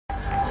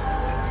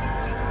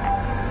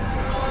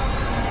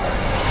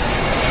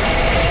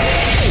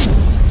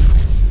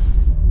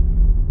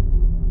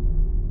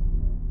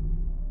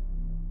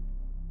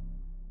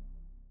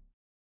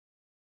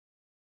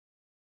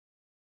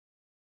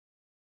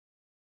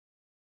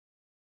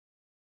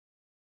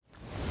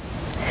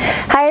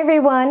Hi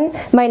everyone,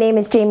 my name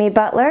is Jamie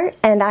Butler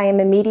and I am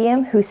a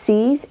medium who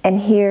sees and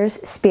hears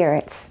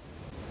spirits.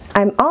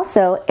 I'm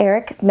also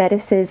Erik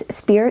Meadows'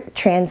 spirit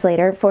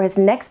translator for his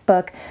next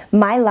book,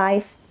 My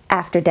Life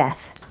After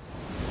Death.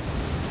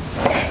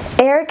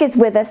 Erik is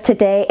with us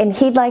today and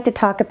he'd like to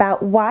talk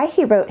about why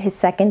he wrote his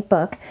second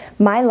book,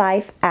 My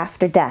Life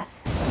After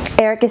Death.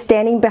 Erik is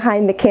standing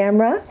behind the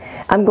camera.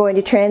 I'm going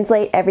to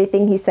translate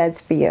everything he says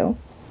for you.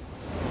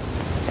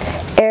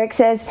 Erik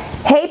says,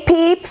 "Hey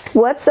peeps,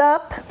 what's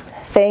up?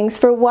 Thanks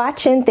for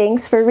watching,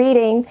 thanks for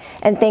reading,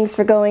 and thanks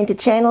for going to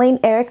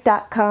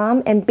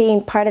channelingerik.com and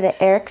being part of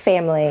the Erik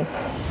family."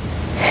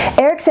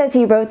 Erik says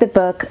he wrote the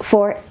book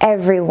for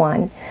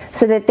everyone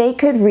so that they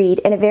could read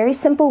in a very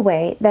simple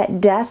way that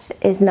death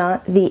is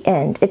not the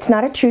end. It's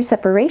not a true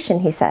separation,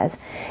 he says.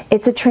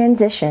 It's a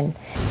transition.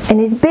 And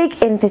his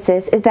big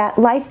emphasis is that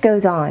life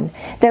goes on,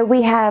 that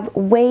we have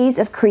ways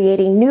of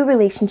creating new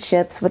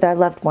relationships with our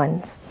loved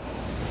ones.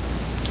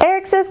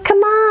 Erik says, come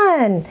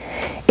on!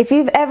 If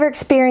you've ever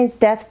experienced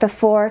death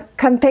before,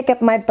 come pick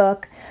up my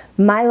book,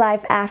 My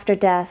Life After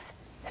Death.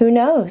 Who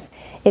knows?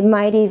 It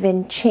might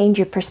even change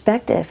your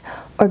perspective,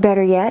 or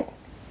better yet,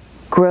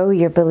 grow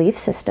your belief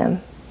system.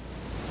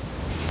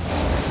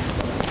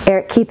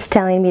 Erik keeps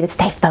telling me to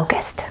stay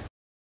focused.